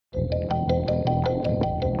Hello,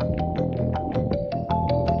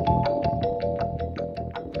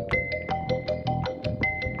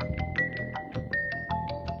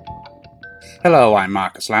 I'm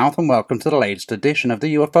Marcus Louth and welcome to the latest edition of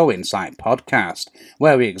the UFO Insight podcast,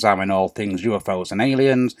 where we examine all things UFOs and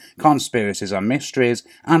aliens, conspiracies and mysteries,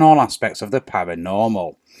 and all aspects of the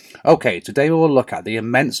paranormal. Okay, today we will look at the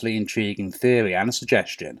immensely intriguing theory and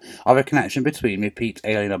suggestion of a connection between repeat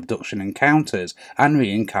alien abduction encounters and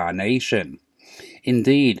reincarnation.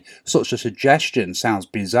 Indeed, such a suggestion sounds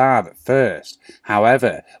bizarre at first.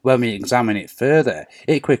 However, when we examine it further,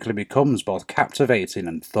 it quickly becomes both captivating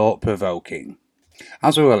and thought-provoking.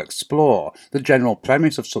 As we will explore, the general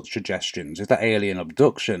premise of such suggestions is that alien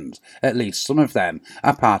abductions, at least some of them,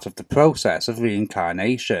 are part of the process of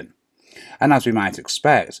reincarnation. And as we might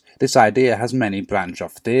expect, this idea has many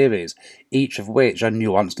branch-off theories, each of which are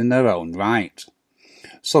nuanced in their own right.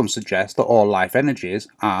 Some suggest that all life energies,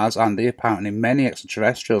 ours and the apparently many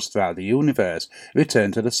extraterrestrials throughout the universe,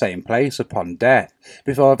 return to the same place upon death,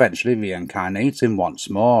 before eventually reincarnating once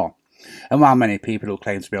more. And while many people who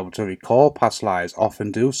claim to be able to recall past lives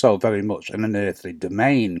often do so very much in an earthly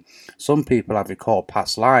domain, some people have recalled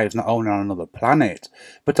past lives not only on another planet,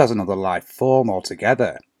 but as another life form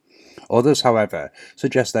altogether. Others, however,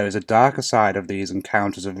 suggest there is a darker side of these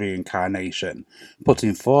encounters of reincarnation,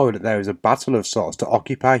 putting forward that there is a battle of sorts to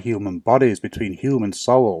occupy human bodies between human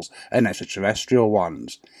souls and extraterrestrial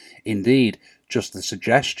ones. Indeed, just the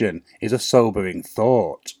suggestion is a sobering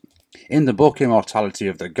thought. In the book Immortality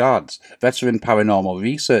of the Gods, veteran paranormal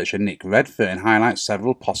researcher Nick Redfern highlights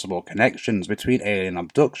several possible connections between alien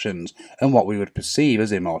abductions and what we would perceive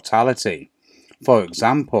as immortality. For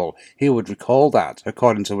example, he would recall that,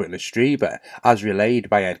 according to Whitley Strieber, as relayed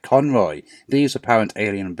by Ed Conroy, these apparent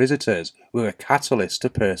alien visitors were a catalyst to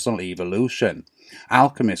personal evolution,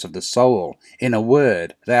 alchemists of the soul. In a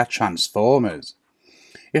word, they are transformers.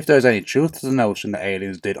 If there is any truth to the notion that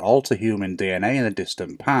aliens did alter human DNA in the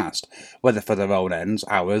distant past, whether for their own ends,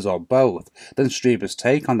 ours, or both, then Strieber's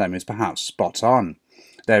take on them is perhaps spot on.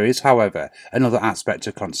 There is, however, another aspect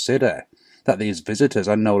to consider, that these visitors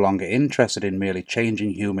are no longer interested in merely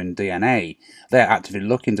changing human DNA, they are actively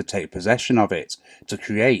looking to take possession of it, to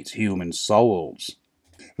create human souls.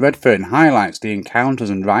 Redfern highlights the encounters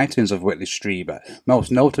and writings of Whitley Strieber,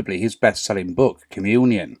 most notably his best-selling book,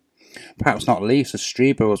 Communion. Perhaps not least as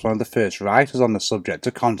Strieber was one of the first writers on the subject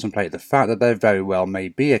to contemplate the fact that there very well may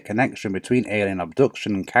be a connection between alien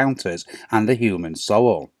abduction encounters and the human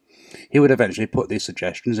soul. He would eventually put these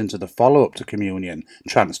suggestions into the follow-up to Communion,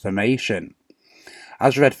 Transformation.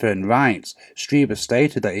 As Redfern writes, Strieber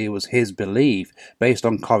stated that it was his belief, based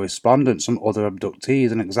on correspondence from other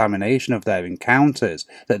abductees and examination of their encounters,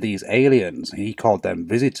 that these aliens, he called them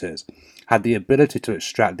visitors, had the ability to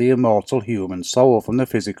extract the immortal human soul from the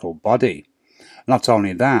physical body. Not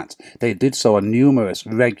only that, they did so on numerous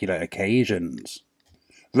regular occasions.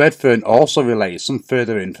 Redfern also relays some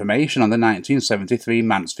further information on the 1973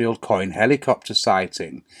 Mansfield Coin helicopter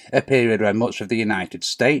sighting, a period where much of the United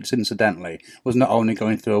States, incidentally, was not only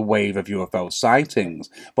going through a wave of UFO sightings,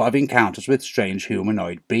 but of encounters with strange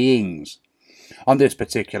humanoid beings. On this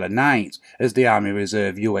particular night, as the Army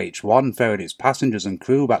Reserve UH-1 ferried its passengers and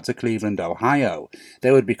crew back to Cleveland, Ohio,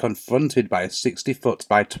 they would be confronted by a 60-foot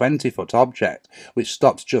by 20-foot object, which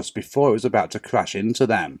stopped just before it was about to crash into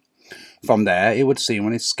them. From there, it would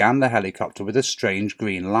seemingly scan the helicopter with a strange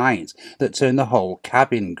green light that turned the whole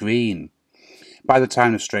cabin green. By the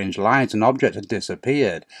time the strange light and object had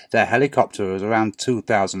disappeared, their helicopter was around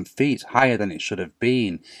 2,000 feet higher than it should have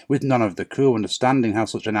been, with none of the crew understanding how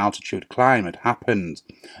such an altitude climb had happened,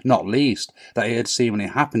 not least that it had seemingly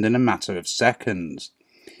happened in a matter of seconds.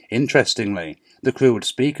 Interestingly, the crew would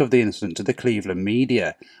speak of the incident to the Cleveland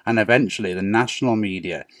media, and eventually the national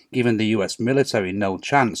media, giving the US military no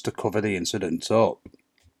chance to cover the incident up.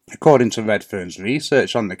 According to Redfern's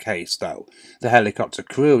research on the case, though, the helicopter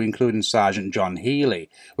crew, including Sergeant John Healy,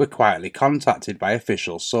 were quietly contacted by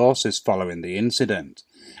official sources following the incident,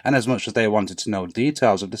 and as much as they wanted to know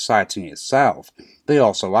details of the sighting itself, they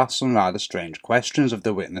also asked some rather strange questions of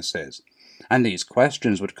the witnesses, and these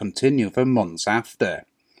questions would continue for months after.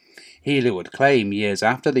 Healy would claim, years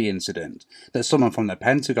after the incident, that someone from the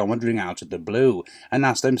Pentagon would ring out of the blue and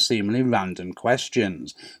ask them seemingly random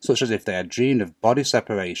questions, such as if they had dreamed of body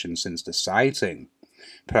separation since the sighting.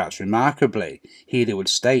 Perhaps remarkably, Healy would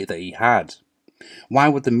state that he had. Why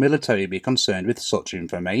would the military be concerned with such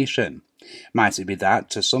information? Might it be that,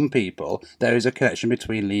 to some people, there is a connection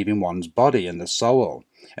between leaving one's body and the soul?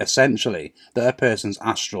 Essentially, that a person's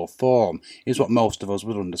astral form is what most of us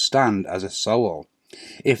would understand as a soul.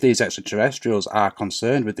 If these extraterrestrials are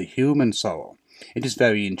concerned with the human soul, It is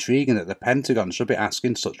very intriguing that the Pentagon should be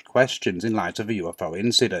asking such questions in light of a UFO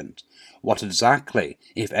incident. What exactly,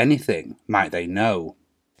 if anything, might they know?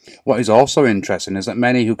 What is also interesting is that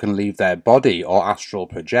many who can leave their body or astral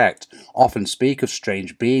project often speak of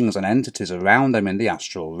strange beings and entities around them in the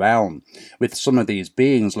astral realm, with some of these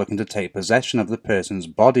beings looking to take possession of the person's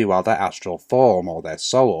body while their astral form or their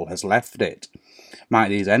soul has left it. Might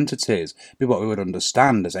these entities be what we would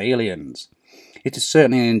understand as aliens? It is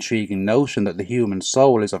certainly an intriguing notion that the human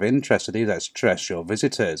soul is of interest to these extraterrestrial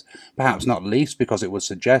visitors, perhaps not least because it would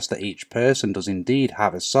suggest that each person does indeed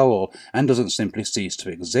have a soul and doesn't simply cease to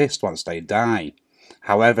exist once they die.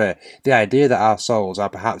 However, the idea that our souls are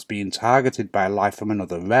perhaps being targeted by life from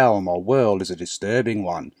another realm or world is a disturbing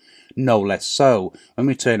one, no less so when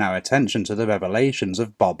we turn our attention to the revelations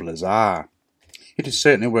of Bob Lazar. It is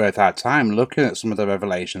certainly worth our time looking at some of the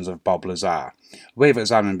revelations of Bob Lazar. We've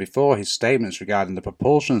examined before his statements regarding the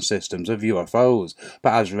propulsion systems of UFOs,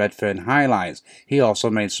 but as Redfern highlights, he also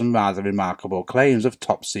made some rather remarkable claims of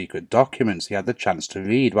top-secret documents he had the chance to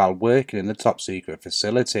read while working in the top-secret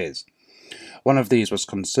facilities. One of these was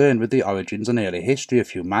concerned with the origins and early history of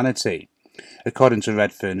humanity. According to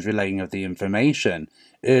Redfern's relaying of the information,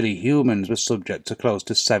 early humans were subject to close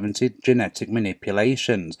to 70 genetic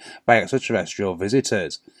manipulations by extraterrestrial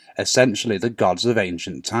visitors, essentially the gods of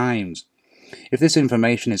ancient times. If this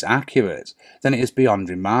information is accurate, then it is beyond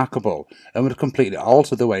remarkable and would completely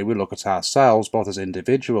alter the way we look at ourselves both as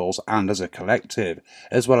individuals and as a collective,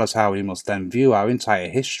 as well as how we must then view our entire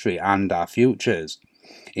history and our futures.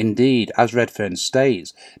 Indeed, as Redfern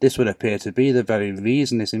states, this would appear to be the very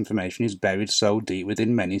reason this information is buried so deep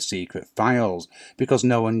within many secret files, because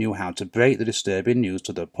no one knew how to break the disturbing news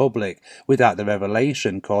to the public without the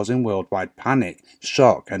revelation causing worldwide panic,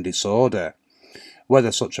 shock and disorder.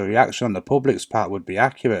 Whether such a reaction on the public's part would be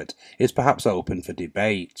accurate is perhaps open for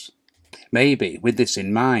debate. Maybe, with this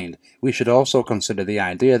in mind, we should also consider the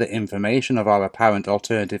idea that information of our apparent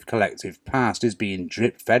alternative collective past is being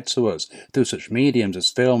drip-fed to us through such mediums as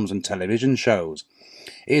films and television shows.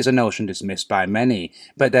 It is a notion dismissed by many,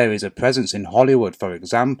 but there is a presence in Hollywood, for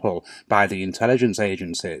example, by the intelligence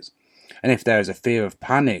agencies. And if there is a fear of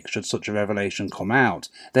panic should such a revelation come out,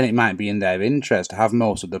 then it might be in their interest to have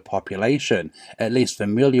most of the population at least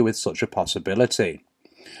familiar with such a possibility.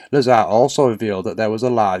 Lazar also revealed that there was a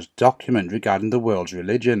large document regarding the world's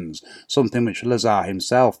religions, something which Lazar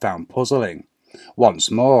himself found puzzling.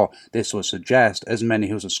 Once more, this would suggest, as many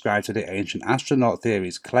who subscribe to the ancient astronaut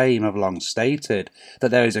theories claim have long stated,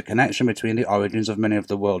 that there is a connection between the origins of many of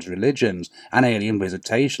the world's religions and alien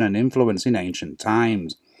visitation and influence in ancient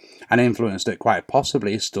times, an influence that quite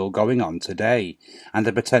possibly is still going on today, and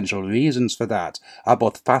the potential reasons for that are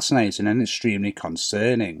both fascinating and extremely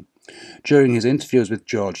concerning. During his interviews with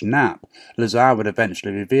George Knapp, Lazar would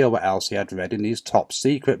eventually reveal what else he had read in these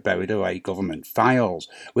top-secret buried-away government files,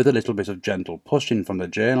 with a little bit of gentle pushing from the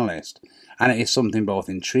journalist, and it is something both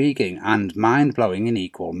intriguing and mind-blowing in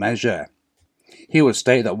equal measure. He would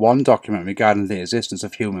state that one document regarding the existence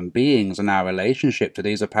of human beings and our relationship to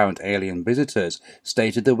these apparent alien visitors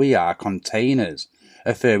stated that we are containers,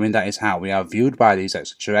 affirming that is how we are viewed by these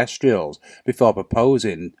extraterrestrials, before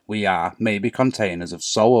proposing we are maybe containers of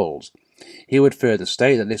souls. He would further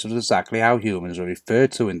state that this was exactly how humans were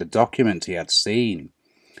referred to in the document he had seen.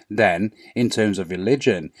 Then, in terms of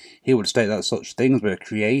religion, he would state that such things were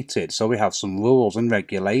created so we have some rules and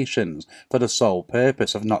regulations for the sole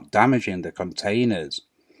purpose of not damaging the containers.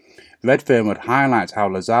 Redfern would highlight how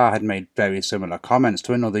Lazar had made very similar comments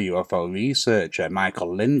to another UFO researcher, Michael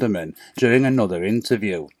Lindemann, during another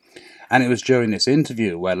interview. And it was during this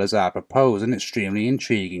interview where Lazar proposed an extremely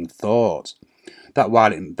intriguing thought, that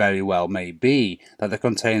while it very well may be that the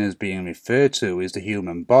containers being referred to is the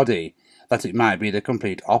human body, that it might be the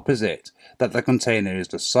complete opposite, that the container is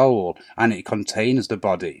the soul and it contains the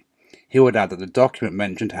body. He would add that the document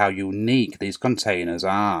mentioned how unique these containers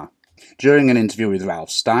are. During an interview with Ralph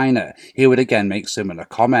Steiner, he would again make similar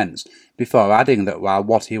comments, before adding that while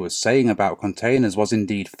what he was saying about containers was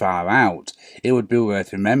indeed far out, it would be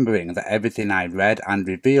worth remembering that everything I read and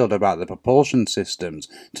revealed about the propulsion systems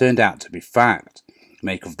turned out to be fact.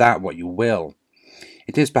 Make of that what you will.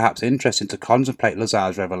 It is perhaps interesting to contemplate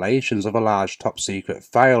Lazar's revelations of a large top-secret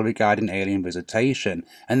file regarding alien visitation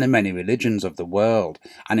and the many religions of the world,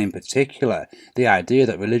 and in particular, the idea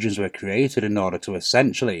that religions were created in order to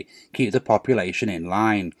essentially keep the population in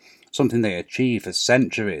line, something they achieved for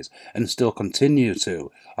centuries and still continue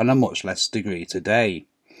to, on a much less degree today.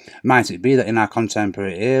 Might it be that in our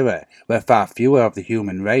contemporary era, where far fewer of the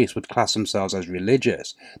human race would class themselves as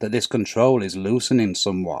religious, that this control is loosening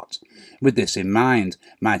somewhat? With this in mind,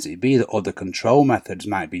 might it be that other control methods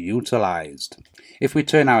might be utilised? If we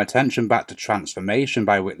turn our attention back to Transformation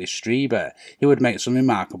by Whitley Strieber, he would make some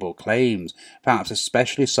remarkable claims, perhaps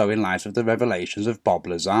especially so in light of the revelations of Bob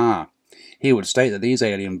Lazar. He would state that these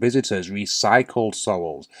alien visitors recycled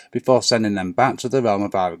souls before sending them back to the realm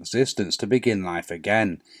of our existence to begin life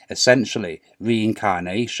again, essentially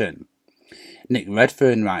reincarnation. Nick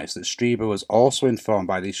Redfern writes that Strieber was also informed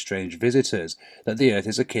by these strange visitors that the Earth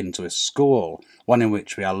is akin to a school, one in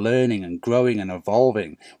which we are learning and growing and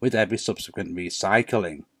evolving with every subsequent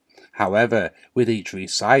recycling. However, with each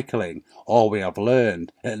recycling, all we have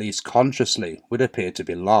learned, at least consciously, would appear to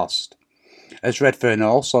be lost. As Redfern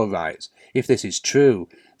also writes, if this is true,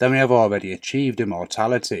 then we have already achieved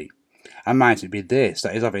immortality. And might it be this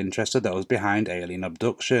that is of interest to those behind alien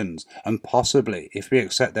abductions, and possibly, if we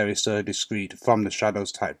accept there is so discrete from the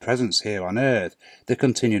shadows type presence here on Earth, the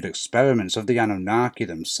continued experiments of the Anunnaki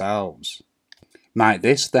themselves? Might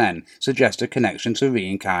this, then, suggest a connection to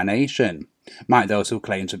reincarnation? Might those who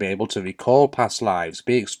claim to be able to recall past lives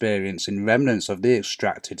be experiencing remnants of the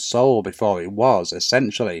extracted soul before it was,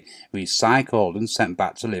 essentially, recycled and sent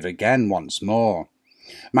back to live again once more?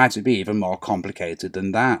 Might it be even more complicated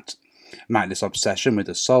than that? Might this obsession with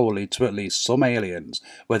the soul lead to at least some aliens,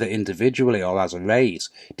 whether individually or as a race,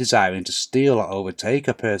 desiring to steal or overtake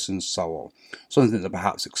a person's soul, something that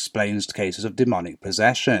perhaps explains cases of demonic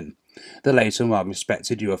possession? The late and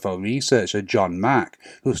well-respected UFO researcher John Mack,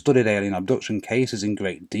 who studied alien abduction cases in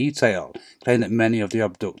great detail, claimed that many of the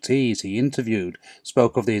abductees he interviewed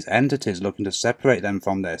spoke of these entities looking to separate them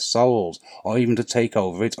from their souls, or even to take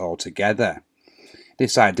over it altogether.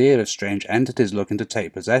 This idea of strange entities looking to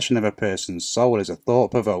take possession of a person's soul is a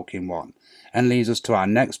thought-provoking one, and leads us to our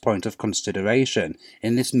next point of consideration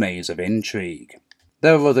in this maze of intrigue.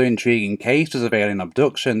 There are other intriguing cases of alien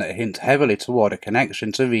abduction that hint heavily toward a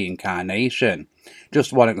connection to reincarnation.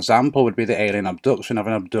 Just one example would be the alien abduction of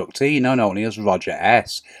an abductee known only as Roger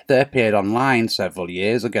S., that appeared online several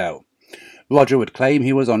years ago. Roger would claim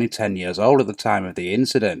he was only 10 years old at the time of the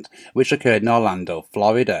incident, which occurred in Orlando,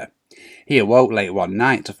 Florida. He awoke late one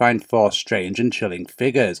night to find 4 strange and chilling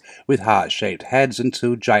figures, with heart-shaped heads and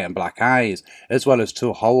 2 giant black eyes, as well as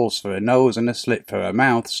 2 holes for a nose and a slit for a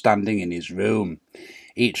mouth, standing in his room.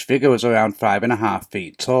 Each figure was around 5.5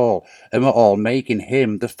 feet tall, and were all making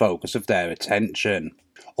him the focus of their attention.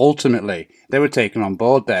 Ultimately, they were taken on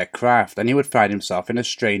board their craft, and he would find himself in a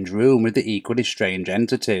strange room with the equally strange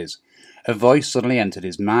entities. A voice suddenly entered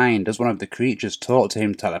his mind as one of the creatures talked to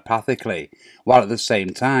him telepathically, while at the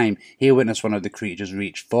same time he witnessed one of the creatures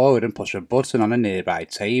reach forward and push a button on a nearby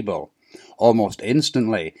table. Almost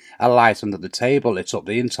instantly, a light under the table lit up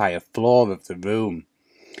the entire floor of the room.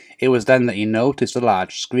 It was then that he noticed a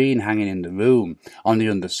large screen hanging in the room. On the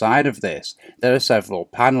underside of this, there are several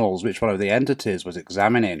panels which one of the entities was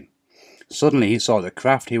examining. Suddenly he saw the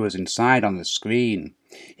craft he was inside on the screen.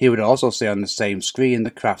 He would also see on the same screen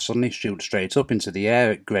the craft suddenly shoot straight up into the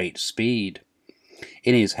air at great speed.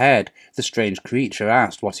 In his head, the strange creature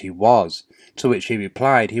asked what he was, to which he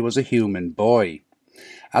replied he was a human boy.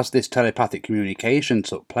 As this telepathic communication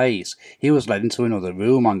took place, he was led into another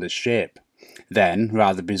room on the ship. Then,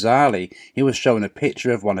 rather bizarrely, he was shown a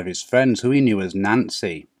picture of one of his friends who he knew as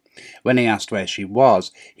Nancy. When he asked where she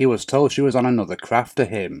was, he was told she was on another craft to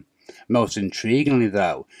him. Most intriguingly,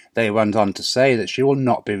 though, they went on to say that she will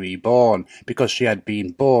not be reborn because she had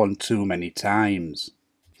been born too many times.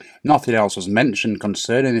 Nothing else was mentioned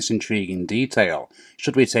concerning this intriguing detail.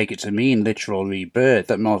 Should we take it to mean literal rebirth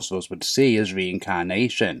that most of us would see as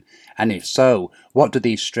reincarnation? And if so, what do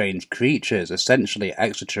these strange creatures, essentially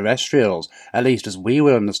extraterrestrials, at least as we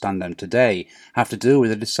would understand them today, have to do with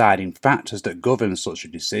the deciding factors that govern such a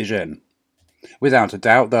decision? Without a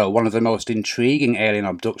doubt, though, one of the most intriguing alien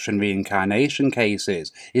abduction reincarnation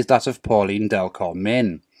cases is that of Pauline Delcourt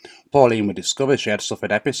Min. Pauline would discover she had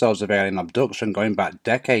suffered episodes of alien abduction going back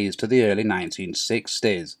decades to the early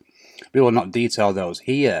 1960s. We will not detail those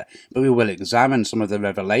here, but we will examine some of the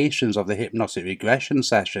revelations of the hypnotic regression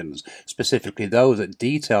sessions, specifically those that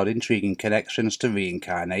detailed intriguing connections to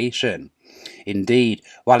reincarnation. Indeed,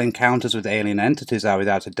 while encounters with alien entities are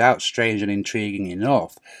without a doubt strange and intriguing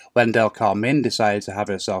enough, when Delcourt Min decided to have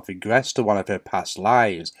herself regress to one of her past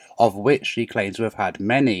lives, of which she claimed to have had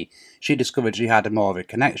many, she discovered she had more of a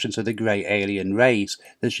connection to the grey alien race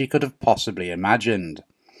than she could have possibly imagined.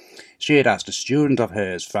 She had asked a student of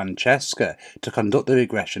hers, Francesca, to conduct the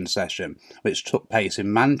regression session, which took place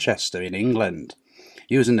in Manchester in England.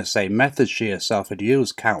 Using the same methods she herself had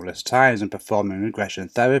used countless times in performing regression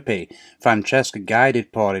therapy, Francesca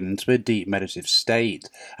guided Pauline into a deep meditative state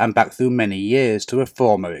and back through many years to a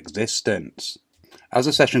former existence. As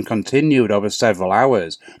the session continued over several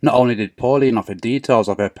hours, not only did Pauline offer details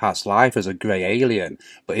of her past life as a grey alien,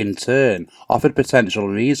 but in turn offered potential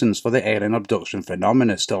reasons for the alien abduction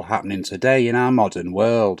phenomena still happening today in our modern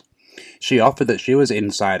world. She offered that she was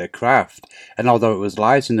inside a craft, and although it was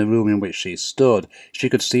light in the room in which she stood, she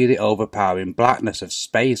could see the overpowering blackness of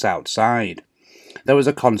space outside. There was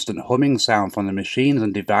a constant humming sound from the machines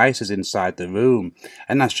and devices inside the room,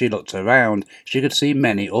 and as she looked around, she could see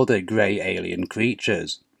many other grey alien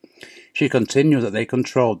creatures. She continued that they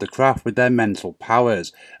controlled the craft with their mental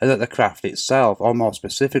powers, and that the craft itself, or more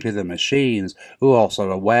specifically the machines, were also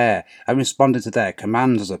aware and responded to their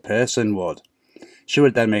commands as a person would. She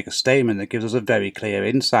would then make a statement that gives us a very clear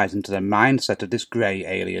insight into the mindset of this grey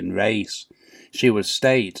alien race. She would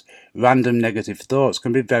state, "Random negative thoughts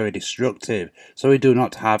can be very destructive, so we do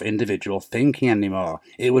not have individual thinking anymore.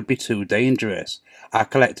 It would be too dangerous. Our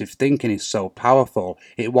collective thinking is so powerful,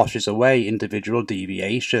 it washes away individual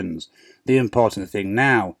deviations. The important thing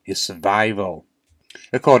now is survival."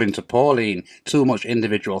 According to Pauline, too much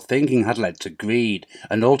individual thinking had led to greed,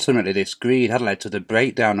 and ultimately this greed had led to the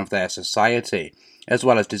breakdown of their society, as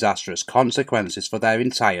well as disastrous consequences for their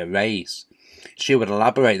entire race. She would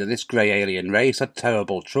elaborate that this grey alien race had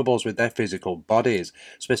terrible troubles with their physical bodies,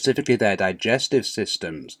 specifically their digestive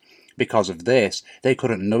systems. Because of this, they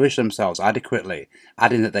couldn't nourish themselves adequately,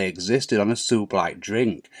 adding that they existed on a soup-like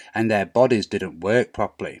drink, and their bodies didn't work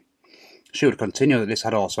properly. She would continue that this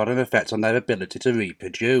had also had an effect on their ability to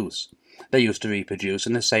reproduce. They used to reproduce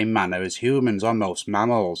in the same manner as humans or most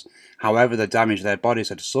mammals. However, the damage their bodies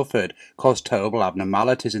had suffered caused terrible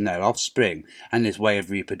abnormalities in their offspring, and this way of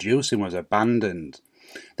reproducing was abandoned.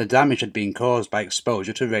 The damage had been caused by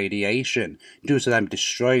exposure to radiation, due to them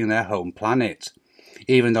destroying their home planet.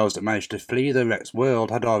 Even those that managed to flee the wrecked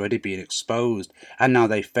world had already been exposed, and now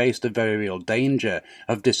they faced the very real danger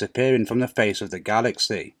of disappearing from the face of the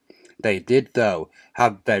galaxy. They did, though,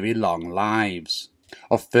 have very long lives.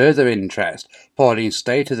 Of further interest, Pauline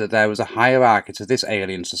stated that there was a hierarchy to this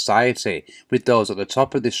alien society, with those at the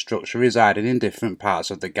top of this structure residing in different parts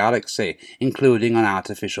of the galaxy, including on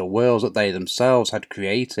artificial worlds that they themselves had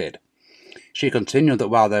created. She continued that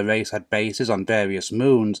while their race had bases on various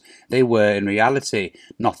moons, they were in reality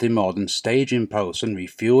nothing more than staging posts and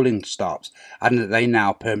refueling stops, and that they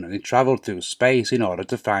now permanently travelled through space in order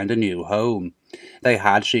to find a new home. They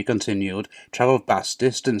had, she continued, travelled vast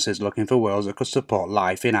distances looking for worlds that could support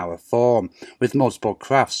life in our form, with multiple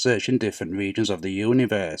crafts searching different regions of the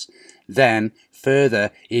universe. Then,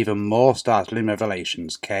 further, even more startling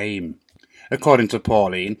revelations came. According to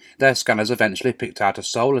Pauline, their scanners eventually picked out a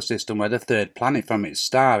solar system where the third planet from its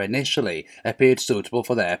star initially appeared suitable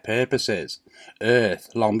for their purposes, Earth,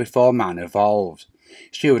 long before man evolved.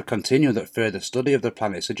 She would continue that further study of the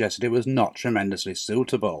planet suggested it was not tremendously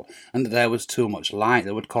suitable, and that there was too much light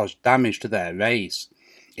that would cause damage to their race.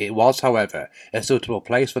 It was, however, a suitable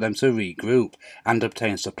place for them to regroup and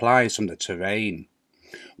obtain supplies from the terrain.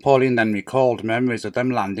 Pauline then recalled memories of them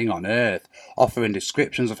landing on Earth, offering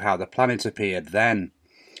descriptions of how the planet appeared then.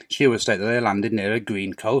 She would state that they landed near a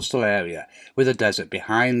green coastal area, with a desert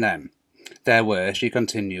behind them. There were, she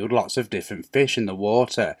continued, lots of different fish in the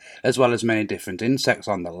water, as well as many different insects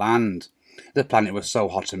on the land. The planet was so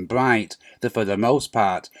hot and bright that for the most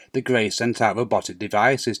part, the Greys sent out robotic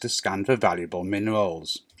devices to scan for valuable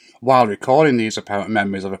minerals. While recalling these apparent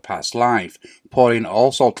memories of a past life, Pauline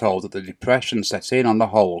also told that the depression set in on the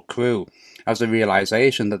whole crew, as the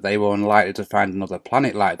realization that they were unlikely to find another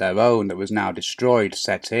planet like their own that was now destroyed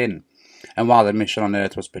set in. And while the mission on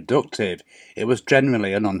Earth was productive, it was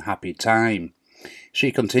generally an unhappy time.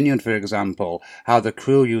 She continued, for example, how the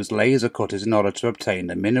crew used laser cutters in order to obtain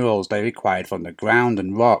the minerals they required from the ground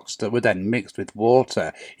and rocks that were then mixed with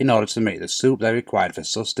water in order to make the soup they required for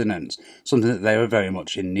sustenance, something that they were very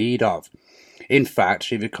much in need of. In fact,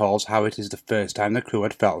 she recalls how it is the first time the crew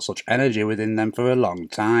had felt such energy within them for a long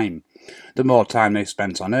time. The more time they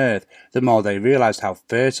spent on Earth, the more they realised how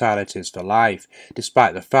fertile it is for life,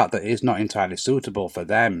 despite the fact that it is not entirely suitable for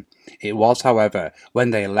them. It was, however,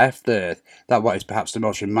 when they left Earth that what is perhaps the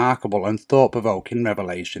most remarkable and thought-provoking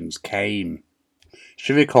revelations came.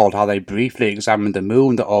 She recalled how they briefly examined the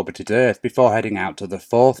moon that orbited Earth before heading out to the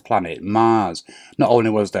fourth planet, Mars. Not only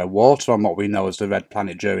was there water on what we know as the Red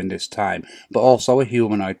Planet during this time, but also a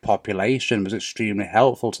humanoid population was extremely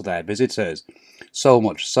helpful to their visitors. So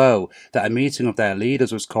much so that a meeting of their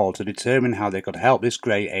leaders was called to determine how they could help this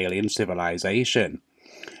grey alien civilization.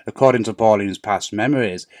 According to Pauline's past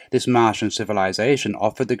memories, this Martian civilization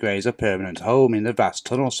offered the Greys a permanent home in the vast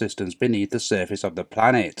tunnel systems beneath the surface of the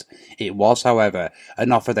planet. It was, however,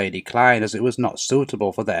 an offer they declined as it was not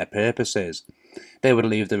suitable for their purposes. They would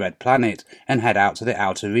leave the Red Planet and head out to the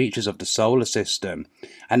outer reaches of the solar system,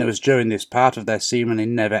 and it was during this part of their seemingly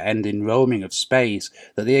never-ending roaming of space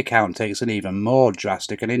that the account takes an even more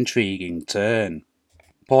drastic and intriguing turn.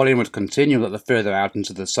 Pauline would continue that the further out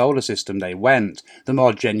into the solar system they went, the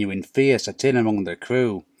more genuine fear set in among the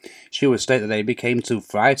crew. She would state that they became too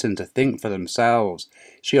frightened to think for themselves.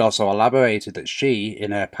 She also elaborated that she,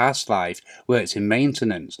 in her past life, worked in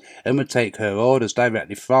maintenance and would take her orders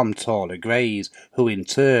directly from taller Greys, who in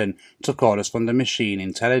turn took orders from the machine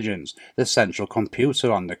intelligence, the central computer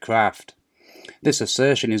on the craft. This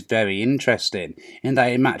assertion is very interesting in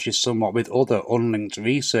that it matches somewhat with other unlinked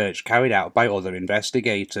research carried out by other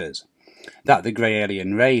investigators. That the grey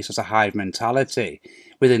alien race has a hive mentality,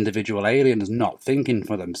 with individual aliens not thinking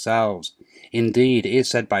for themselves. Indeed, it is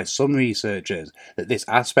said by some researchers that this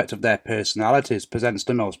aspect of their personalities presents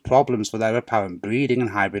the most problems for their apparent breeding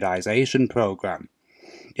and hybridization program.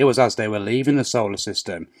 It was as they were leaving the solar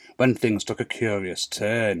system when things took a curious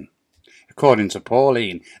turn. According to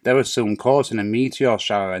Pauline, they were soon caught in a meteor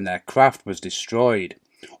shower and their craft was destroyed.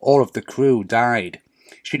 All of the crew died.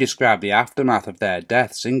 She described the aftermath of their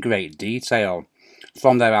deaths in great detail.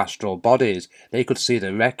 From their astral bodies, they could see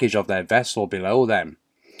the wreckage of their vessel below them.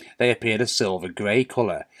 They appeared a silver-grey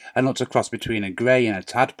colour, and looked a cross between a grey and a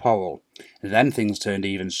tadpole. Then things turned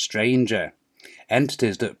even stranger.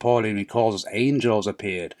 Entities that Pauline recalls as angels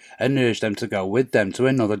appeared, and urged them to go with them to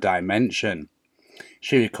another dimension.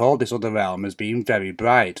 She recalled this other realm as being very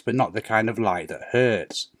bright, but not the kind of light that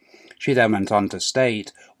hurts. She then went on to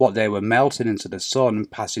state what they were melting into the sun and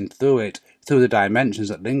passing through it, through the dimensions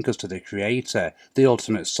that link us to the Creator, the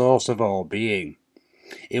ultimate source of all being.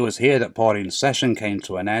 It was here that Pauline's session came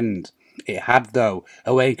to an end. It had, though,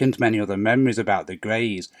 awakened many other memories about the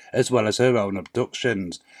Greys, as well as her own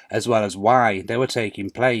abductions, as well as why they were taking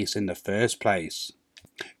place in the first place.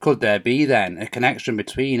 Could there be, then, a connection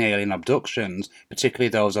between alien abductions, particularly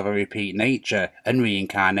those of a repeat nature, and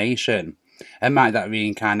reincarnation? And might that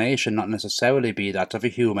reincarnation not necessarily be that of a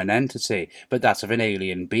human entity, but that of an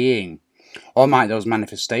alien being? Or might those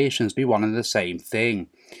manifestations be one and the same thing?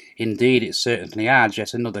 Indeed, it certainly adds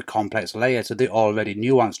yet another complex layer to the already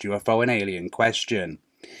nuanced UFO and alien question.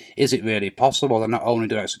 Is it really possible that not only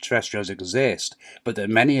do extraterrestrials exist, but that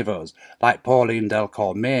many of us, like Pauline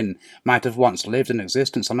Delcourt Min, might have once lived an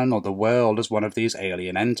existence on another world as one of these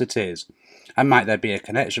alien entities? And might there be a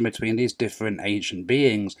connection between these different ancient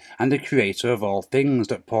beings and the creator of all things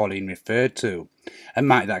that Pauline referred to? And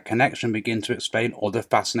might that connection begin to explain other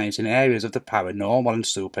fascinating areas of the paranormal and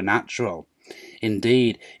supernatural?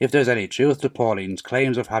 Indeed, if there is any truth to Pauline's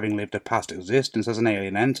claims of having lived a past existence as an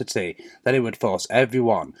alien entity, then it would force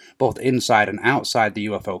everyone, both inside and outside the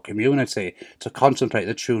UFO community, to contemplate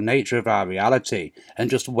the true nature of our reality and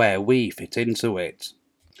just where we fit into it.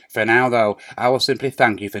 For now, though, I will simply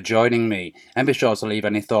thank you for joining me, and be sure to leave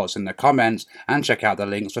any thoughts in the comments and check out the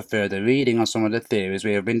links for further reading on some of the theories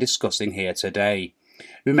we have been discussing here today.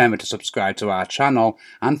 Remember to subscribe to our channel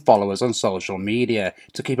and follow us on social media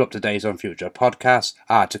to keep up to date on future podcasts,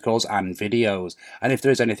 articles and videos. And if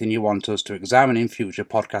there is anything you want us to examine in future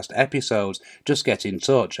podcast episodes, just get in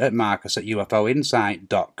touch at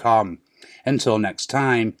marcus@ufoinsight.com. Until next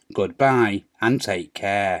time, goodbye and take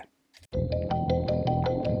care.